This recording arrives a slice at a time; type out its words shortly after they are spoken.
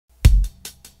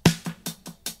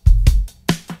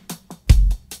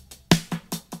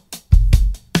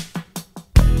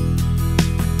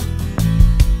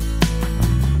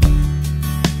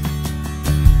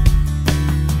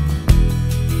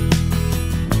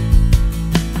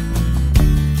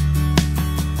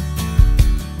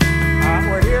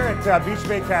Beach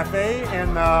Bay Cafe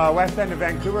in the west end of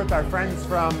Vancouver with our friends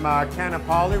from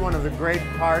Kanapali, one of the great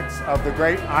parts of the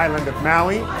great island of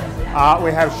Maui.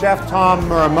 We have Chef Tom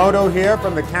Muramoto here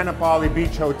from the Kanapali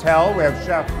Beach Hotel. We have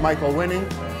Chef Michael Winning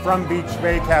from Beach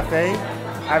Bay Cafe,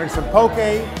 having some poke,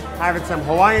 having some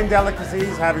Hawaiian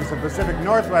delicacies, having some Pacific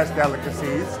Northwest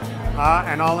delicacies,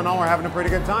 and all in all, we're having a pretty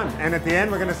good time. And at the end,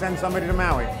 we're going to send somebody to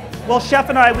Maui. Well, Chef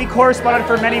and I, we corresponded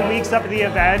for many weeks up at the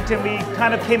event, and we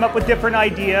kind of came up with different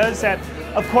ideas. And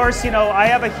of course, you know, I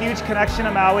have a huge connection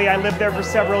to Maui. I lived there for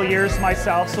several years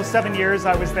myself, so 7 years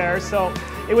I was there. So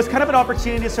it was kind of an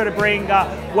opportunity to sort of bring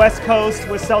West Coast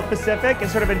with South Pacific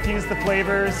and sort of infuse the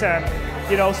flavors. And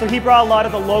you know, so he brought a lot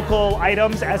of the local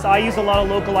items, as I use a lot of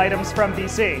local items from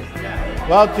BC.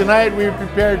 Well, tonight we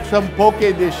prepared some poke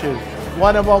dishes.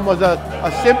 One of them was a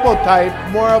simple type,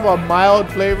 more of a mild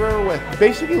flavor with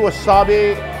basically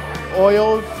wasabi,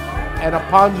 oils, and a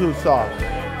ponzu sauce.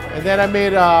 And then I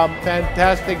made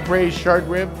fantastic braised short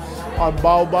ribs on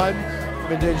bao buns.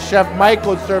 And then Chef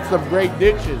Michael served some great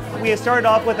dishes. We started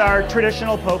off with our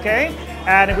traditional poke,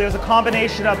 and it was a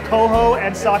combination of coho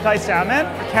and sockeye salmon.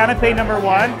 Canapé number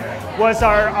 1 was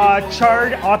our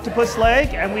charred octopus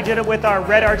leg, and we did it with our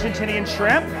red Argentinian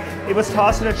shrimp. It was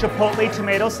tossed in a chipotle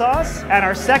tomato sauce. And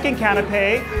our second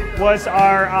canapé was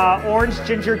our orange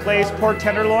ginger glazed pork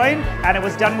tenderloin, and it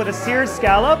was done with a seared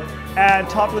scallop and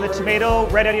topped with a tomato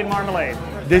red onion marmalade.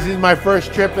 This is my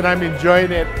first trip and I'm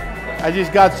enjoying it. I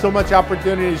just got so much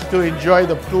opportunities to enjoy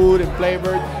the food and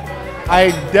flavors.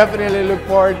 I definitely look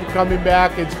forward to coming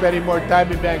back and spending more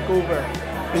time in Vancouver.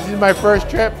 This is my first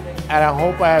trip and I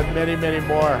hope I have many, many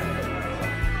more.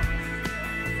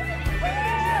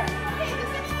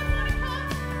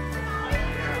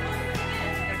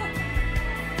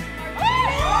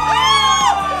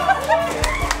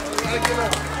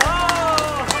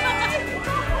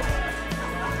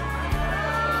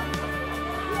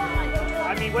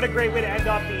 I mean, what a great way to end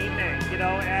off the evening, you know,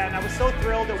 and I was so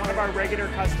thrilled that one of our regular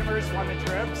customers won the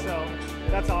trip, so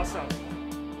that's awesome.